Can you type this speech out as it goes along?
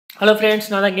Hello friends,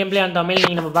 நான் தான் game play and Tamil.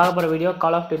 நீங்கள் நம்ம பார்க்க போகிற video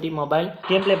call of duty mobile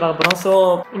game play பார்க்க போகிறோம். ஸோ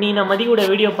இன்னைக்கு நான் மதி கூட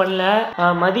வீடியோ பண்ணல.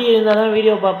 மதி இருந்தால் தான்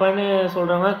வீடியோ பார்ப்பேன்னு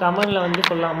சொல்கிறவங்க கமெண்டில் வந்து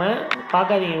சொல்லாமல்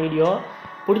பார்க்காதீங்க. வீடியோ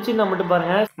பிடிச்சிருந்தா மட்டும்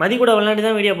பாருங்கள். மதி கூட விளையாண்டு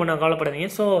தான் வீடியோ பண்ண, கவலைப்படாதீங்க.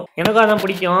 ஸோ எனக்காக தான்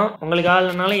பிடிக்கும், உங்களுக்கு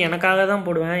ஆளுனாலும் எனக்காக தான்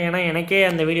போடுவேன். ஏன்னா எனக்கே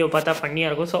அந்த வீடியோ பார்த்தா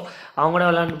ஃபன்னியாக இருக்கும். ஸோ அவங்க கூட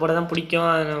விளையாண்டு போட தான்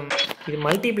பிடிக்கும். இது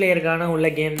மல்டி பிளேயருக்கான உள்ள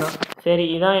கேம் தான். சரி,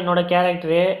 இதுதான் என்னோடய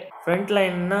கேரக்டரு. ஃப்ரண்ட்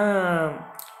லைன்னா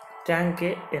டேங்க்கு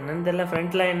என்னன்னு தெரியல.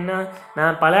 ஃப்ரண்ட் லைன்னா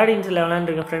நான் பலாடின்ஸில்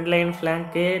விளாண்டுருக்கேன். ஃப்ரண்ட் லைன்,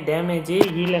 ஃப்ளாங்க்கு, டேமேஜ்,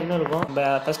 ஹீலர்னு இருக்கும்.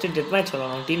 ஃபஸ்ட்டு டெத் மேட்ச்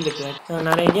சொல்லலாம், டீம் டெத் மேட்ச்.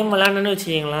 நிறைய கேம் விளாண்டுன்னு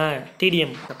வச்சுக்கிங்களேன்.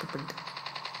 டிடிஎம் தப்பு பண்ணிட்டு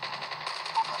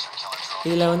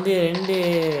இதில் வந்து 2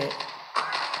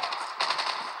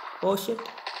 ஷிட்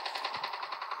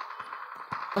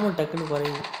ஆமாம் டக்குன்னு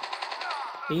குறையுது.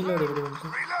 ரீலோடு எப்படி வந்து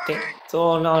ஓகே. ஸோ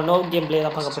நான் நோ கேம் பிளே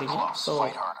தான் பார்க்க போகிறீங்க. ஸோ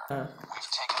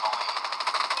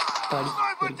படி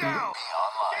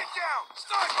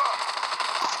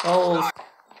ஒரு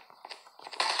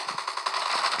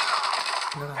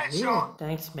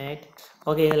தேங்க்ஸ் மேட்.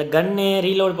 ஓகே, இதில் கன்னு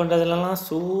ரீலோட் பண்ணுறதுலாம்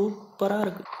சூப்பராக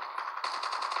இருக்குது.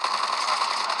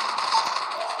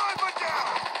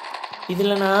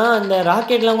 இதில் நான் அந்த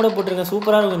ராக்கெட்லாம் கூட போட்டிருக்கேன்.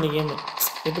 சூப்பராக இருக்கும் இந்த கேமு.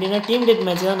 எப்படின்னா டீம் டெத்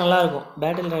மேட்ச் தான் நல்லாயிருக்கும்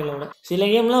பேட்டில் ராயலோட. சில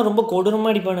கேம்லாம் ரொம்ப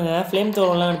கொடூரமாக அடிப்பானுங்க. ஃப்ளேம்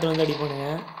த்ரோவர்லாம் எடுத்து வந்து அடிப்பானுங்க.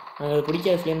 எனக்கு அது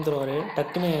பிடிக்காது ஃப்ளேம் த்ரோவர்.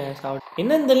 டக்குன்னு சாப்பிட்டு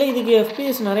என்னன்னு தெரியல. இதுக்கு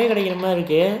எஃபிஎஸ் நிறைய கிடைக்கிற மாதிரி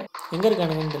இருக்குது. எங்கே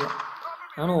இருக்கானுங்கன்னு தெரியல.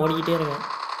 நானும் ஓடிக்கிட்டே இருக்கேன்.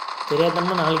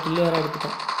 தெரியாதம்மா 4 கில்லு வேறு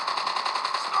எடுத்துட்டேன்.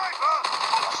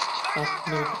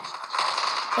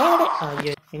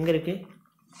 ஐயோ, எங்கே இருக்குது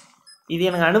இது?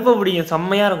 எனக்கு அனுப்ப பிடிக்கும்,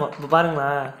 செம்மையாக இருக்கும். இப்போ பாருங்களா,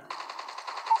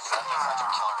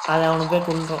 அதை அவனுக்கு போய்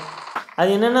கொண்டுறோம். அது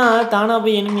என்னென்னா தானாக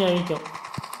போய் எனிமி அழிக்கும்.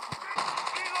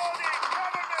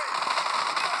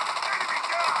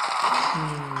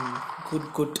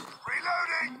 குட்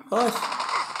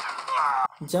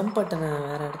ஜம்ப் பட்டனை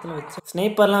வேறு இடத்துல வச்சு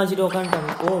ஸ்னைப்பர்லாம் வச்சுட்டு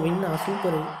உட்காந்துட்டாங்க. ஓ வின்னா,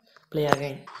 சூப்பர் பிளே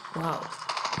அகைன். வா,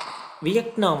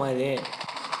 வியட்நாமா இது?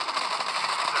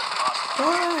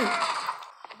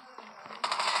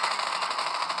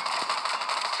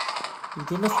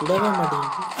 இது என்ன சுடவே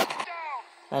மாட்டேங்குது.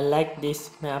 I like this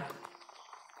map.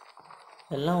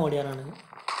 எல்லாம் ஓடியாரானுங்க.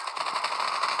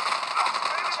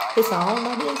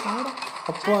 சாடா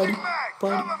அப்போ அடி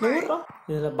போடுறா.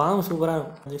 இதில் பாம்பு சூப்பராக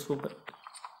இருக்கும். அது சூப்பர்.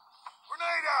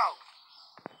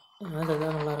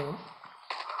 அதுதான் நல்லாயிருக்கும்.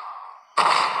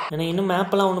 எனக்கு இன்னும்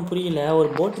மேப்பெல்லாம் ஒன்றும் புரியல. ஒரு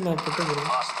போட்டு மேப் மட்டும்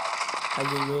புரியும்.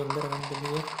 ஐயோ, எங்கே இருக்கான்னு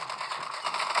தெரியல.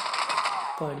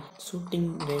 பாடி ஷூட்டிங்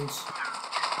ரேஞ்ச்.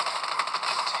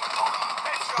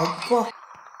 அப்பா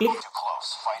கிளிக்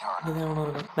இதுதான் ஒன்று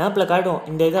இருக்கும். மேப்பில் காட்டும்.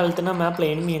 இந்த இதை அழுத்தினா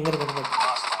மேப்பில் எனிமி எங்கே இருக்கான்னு.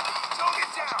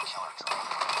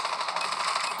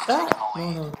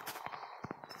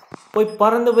 போய்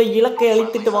பறந்து போய் இலக்கை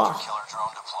அழித்துட்டு வா.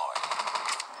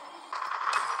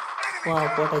 வா,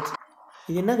 போட்டாச்சு.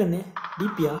 இது என்ன கண்ணு?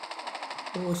 டிபியா?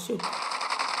 Oh shit.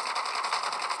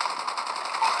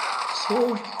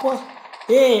 சூப்பா.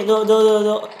 ஏய் இதோ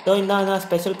இந்த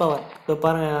ஸ்பெஷல் பவர். இப்போ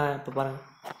பாருங்கள்.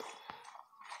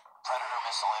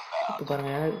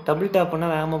 டபுள் டேப்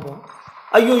பண்ணால் வேகமாக போகும்.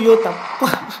 ஐயோ தப்பா.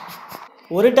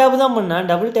 ஒரு டேப் தான் பண்ணேன்.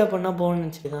 டபுள் டேப் பண்ணால் போகணும்னு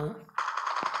நினச்சிதான்.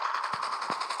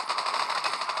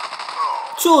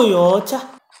 சோயோச்சா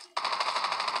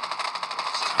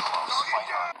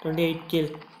 28 கில்.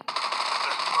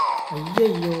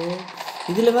 ஐயோ,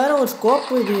 இதில் வேற ஒரு ஸ்கோப்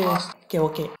இது.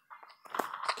 ஓகே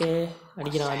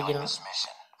அடிக்கிறான்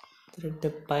திருட்டு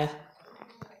பய.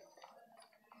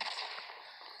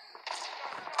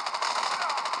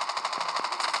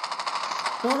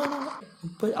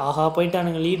 இப்போ ஆஹா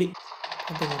போயிட்டானுங்க லீடு.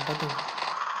 பார்த்துங்க.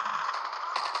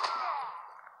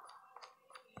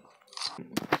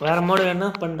 வேறு மோடு வேணா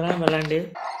பண்ணுறேன் விளாண்டு.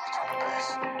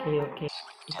 ஓகே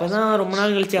இப்போ தான் ரொம்ப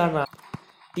நாள் கழிச்சு ஆடுறான்.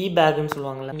 டீ பேக்குன்னு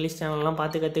சொல்லுவாங்கள்ல, இங்கிலீஷ் சேனல்லாம்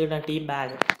பார்த்து கற்றுக்கிட்டேன். டீ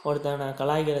பேக் ஒருத்தன் நான்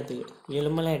கலாய்க்கிறதுக்கு.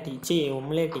 எலுமலாட்டி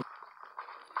ஒம்லேட்டி.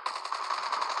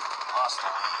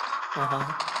 ஆஹா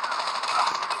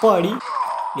பாடி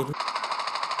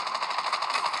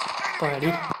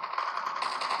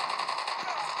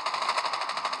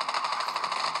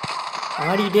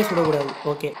ஆடிக்கிட்டே சுடக்கூடாது.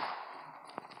 ஓகே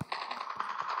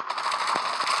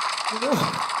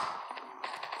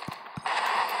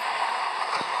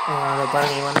அதை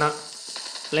பாருங்க. இவன் தான்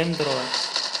ஃப்ளேம் த்ரோவர்.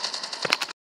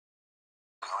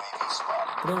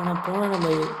 அப்படியே நான் போனால் நம்ம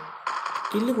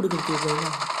கில்லு கொடுக்குறது.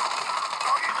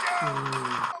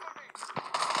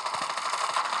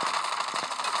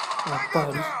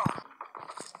 அப்பாடி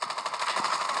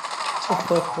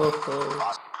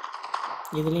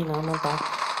இதுலேயும் நான் தான்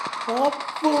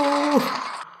அப்போ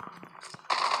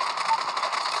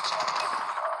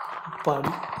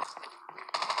அப்பாடி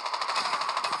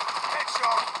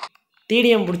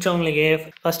TDM பிடிச்சவங்களுக்கு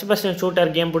first person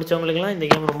shooter game பிடிச்சவங்களுக்குலாம் இந்த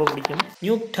கேம் ரொம்ப பிடிக்கும்.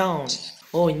 New down.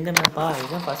 ஓ இந்த மேப்பா,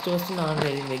 இதுதான் ஃபஸ்ட்டு நான்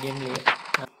ஆடுறது இந்த கேம்லேயே.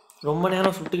 ரொம்ப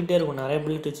நேரம் சுட்டுக்கிட்டே இருக்கும், நிறைய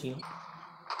புல்லட் வச்சுக்கும்.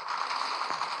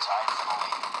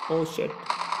 ஓ ஷெட்.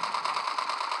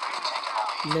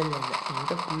 இல்லை இல்லை இல்லை,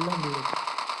 என்கிட்ட ஃபுல்லாக புல்லட்.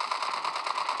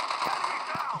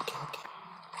 Okay okay.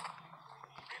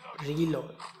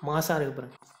 ரீலோட் மாசாக இருக்கு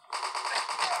பாருங்க.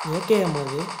 ஏகே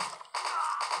அது.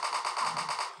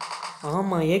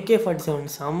 ஆமாம் AK-47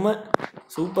 செம்ம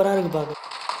சூப்பராக இருக்குது பார்க்க.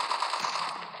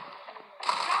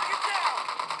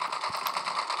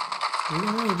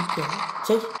 என்னதான் இருக்கு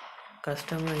சரி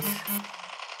கஷ்டமாக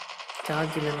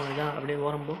சார்ஜ் இல்லைன்னு தான் அப்படியே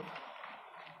ஓரம்போ.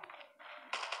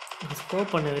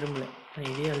 ஸ்கோப் பண்ண விரும்பல, நான்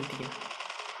இதே அழுத்திக்கிறேன்.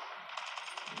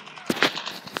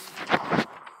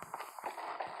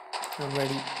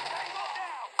 Ready.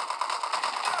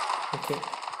 Okay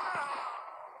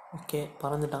okay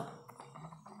பறந்துட்டான்.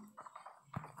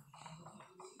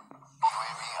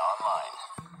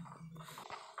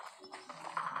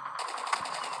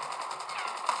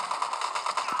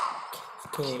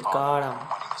 Okay காடம்.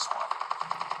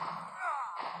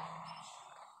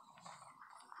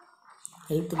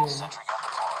 Health இல்லை.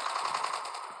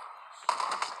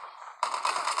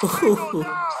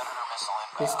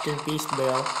 Rest in peace bro.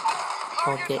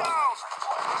 Okay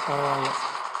பரவாயில்ல,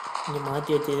 இங்கே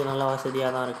மாற்றி வச்சது நல்லா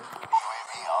வசதியாக தான் இருக்குது.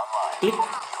 கிளிக்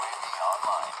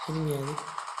இனிமையாது.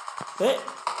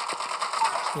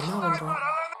 என்ன பண்ணுறோம்?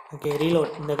 Okay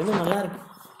reload. இந்த கண்ணு நல்லா இருக்கு,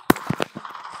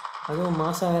 அதுவும்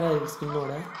மாசாக வேறு இருக்குது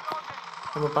ஸ்கின்னோட.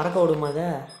 நம்ம பறக்க விடுமா அதை?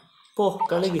 போ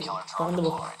கழுகு பறந்து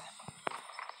போ.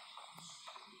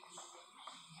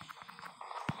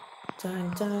 சான்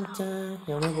சான் சான்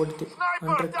எவனோ போட்டுட்டு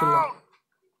வந்துருக்கில்ல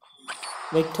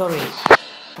விக்டோரி.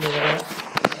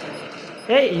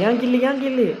 ஏய் ஏன் கில்லு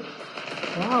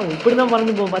வா, இப்படி தான்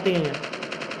பறந்து போ. பார்த்துக்கங்க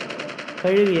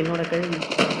கழுகு, என்னோட கழுகு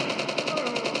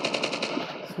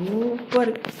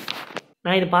சூப்பர்.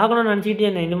 நான் இது பார்க்கணுன்னு நினச்சிக்கிட்டே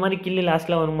இருந்தேன், இந்த மாதிரி கில்லு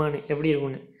லாஸ்ட்டில் வருமானு, எப்படி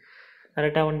இருக்கும்னு.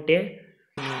 கரெக்டாக வந்துட்டு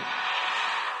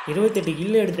 28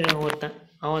 கில்லு எடுத்துருக்கான் ஒருத்தன்.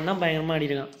 அவன் தான் பயங்கரமாக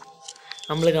அடிக்கிறான்.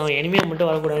 நம்மளுக்கு அவன் எனிமையாக மட்டும்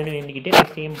வரக்கூடாதுன்னு வேண்டிக்கிட்டு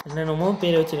நெக்ஸ்ட் கேம் என்னென்னமோ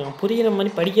பேர் வச்சுருக்கான், புரிகிற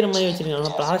மாதிரி படிக்கிற மாதிரி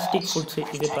வச்சுருக்காங்க. பிளாஸ்டிக் ஃபுட்ஸு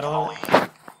இது பரவாயில்ல.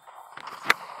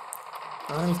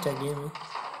 ஆரம்பிச்சிட்டா கேமு.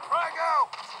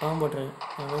 போட்டுருக்கேன்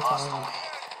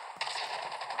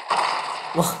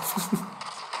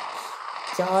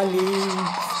சாலி.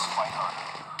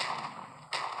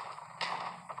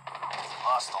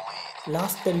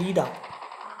 Lost the லீடா.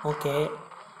 Okay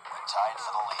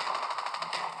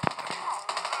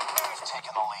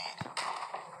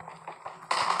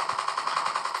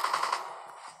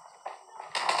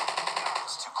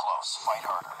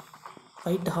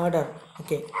fight harder.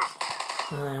 Okay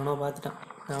எவனோ பார்த்துட்டான்,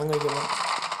 அவங்க வைக்கலாம்.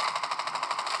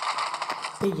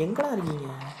 ஏய் எங்கடா இருக்கீங்க?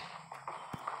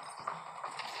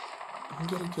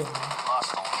 இங்கே இருக்கியா?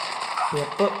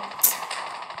 எப்போ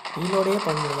ரீலோடையே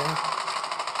பண்ணுறியா?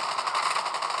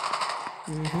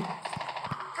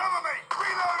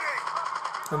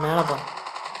 நான் மேலே பா,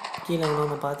 கீழே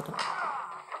எவனோ பார்த்துட்டான்.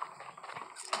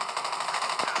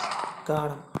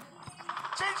 காடம்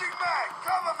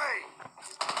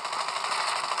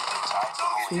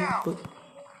சூப்பு.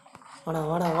 வாடா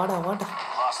வாடா வாடா வாடா.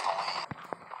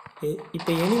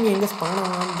 இப்போ எனிமி எங்கே ஸ்பான்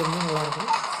ஆகலான்னு தெரிஞ்சால் நல்லாயிருக்கும்.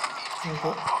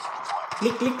 Okay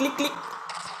click click click click.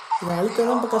 இதை அழுத்த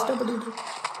தான் இப்போ கஷ்டப்பட்டுக்கிட்டு இருக்கு.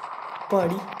 இப்போ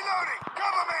அடி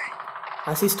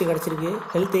அசிஸ்ட்டு கிடச்சிருக்கு.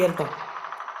 ஹெல்த் ஏறட்டும்.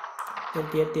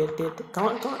 ஏற்று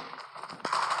கமான் கமான்.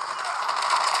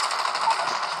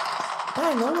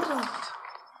 நோடுறா.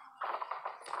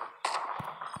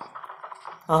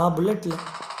 புல்லட்டில்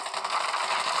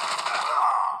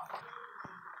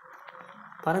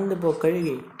பறந்து போ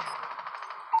கழுகி.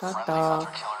 டாட்டா.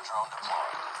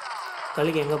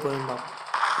 கழுகு எங்கே போயிருந்தோம்?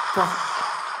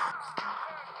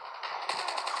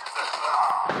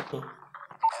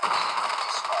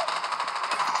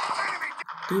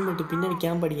 டீம்மேட்டு பின்னாடி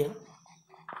கேம்ப் அடிக்கிறேன்.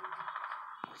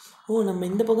 ஓ நம்ம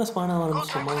இந்த பக்கம் ஸ்பான் ஆக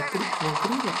ஆரம்பிச்சிட்டோமா? எப்படி எனக்கு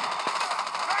புரியல.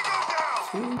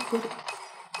 சூப்பர்.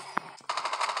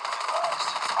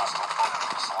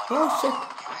 Oh shit.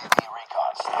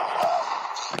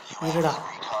 இருடா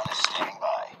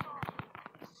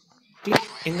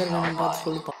எங்கே இருக்கான்னு பார்த்து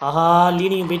சொல்லுப்பா.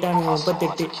 லீடிங் போயிட்டானுங்க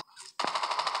 38.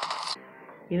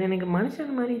 இது எனக்கு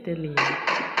மனுஷன் மாதிரி தெரியலையே,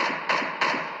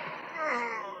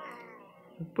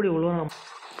 இப்படி உழுவலாம்.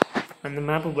 அந்த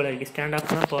மேப்பு போல இருக்குது. ஸ்டாண்ட் ஆஃப்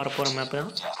தான் போகிற மேப்பு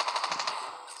தான்.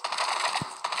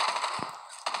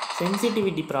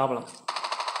 Sensitivity problem.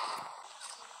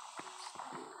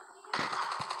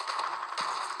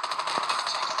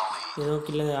 ஏதோ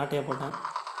கில்ல ஆட்டையை போட்டான்.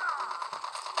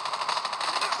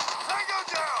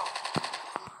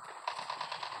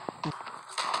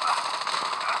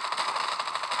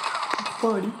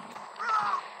 பாடி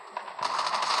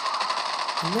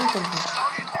என்ன பண்ணுறான்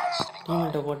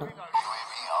டீம்கிட்ட போட்டான்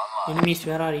எனிமீஸ்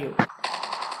வேர் ஆர் யூ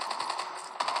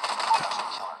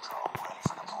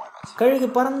கழுகு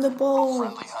பறந்து போ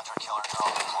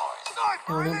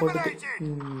அவனே போட்டுது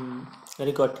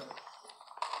வெரி குட்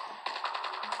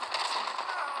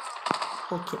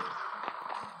ஓகே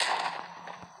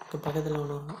பக்கத்தில்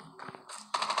ஒன்று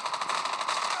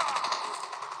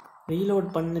ரீலோட்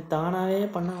பண்ணு தானாகவே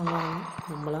பண்ண வந்தாங்க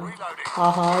நம்மளாம்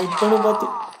ஆஹா இப்போன்னு பார்த்து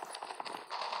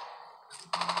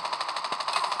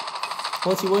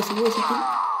ஓசி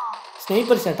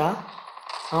ஸ்னைப்பர் ஷாட்டா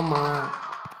ஆமாம்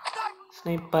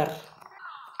ஸ்னைப்பர்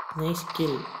நைஸ்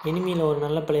கில் எனிமியில் ஒரு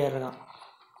நல்ல பிளேயர் இருக்கான்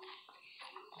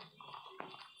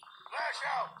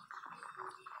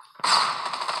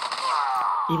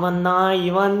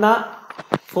இவன் தான்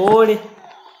போடு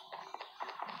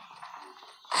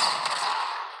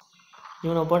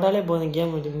இவனை போட்டாலே போதும்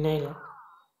கேம் வின்னே இல்லை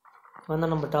இவன்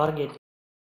தான் நம்ம டார்கெட்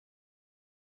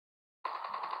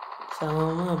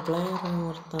செம பிளேயர்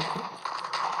ஒருத்தன்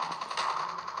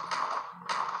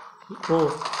ஓ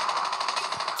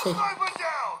சரி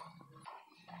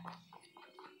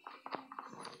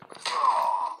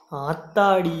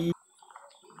ஆத்தாடி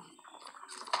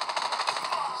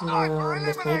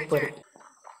அந்த ஸ்னைப்பர்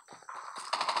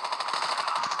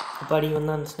அப்பாடி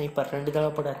வந்தான் அந்த ஸ்னைப்பர் 2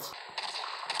 தடவை போட்டாச்சு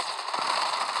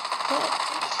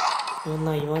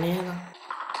இவனே தான்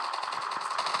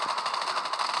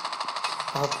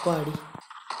அப்பாடி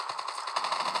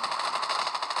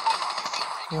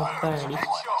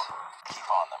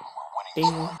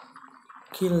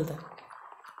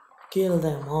kill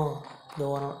them all the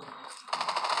one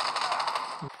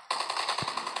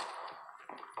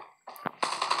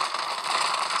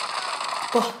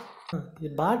இது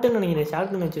பாட்டுன்னு நினைக்கிறேன்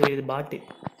ஷார்ட் கன் வச்சுருக்கேன் இது பாட்டு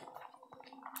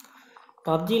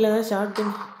பப்ஜியில் தான் ஷார்ட்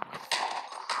கன்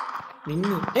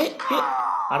வின்னு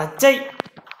அடைச்சை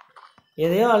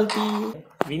எதையோ அழுத்தி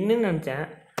வின்னுன்னு நினச்சேன்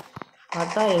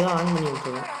பார்த்தா ஏதோ ஆன் பண்ணி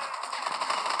விட்டுருவேன்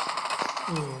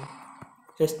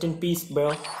rest in peace bro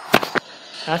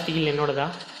last kill என்னோடதா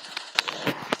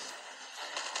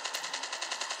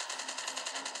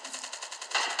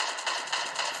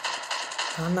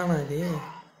நான் தானா இது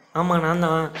ஆமாம் நான்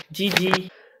தான் ஜிஜி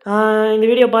இந்த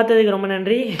வீடியோ பார்த்ததுக்கு ரொம்ப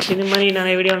நன்றி இது மாதிரி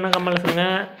நிறைய வீடியோ வேணால் கமெண்ட்டில்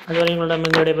சொல்லுங்கள் அது வரைக்கும்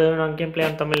உங்களோட நான் game play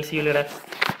on Tamil சீலர்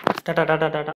tata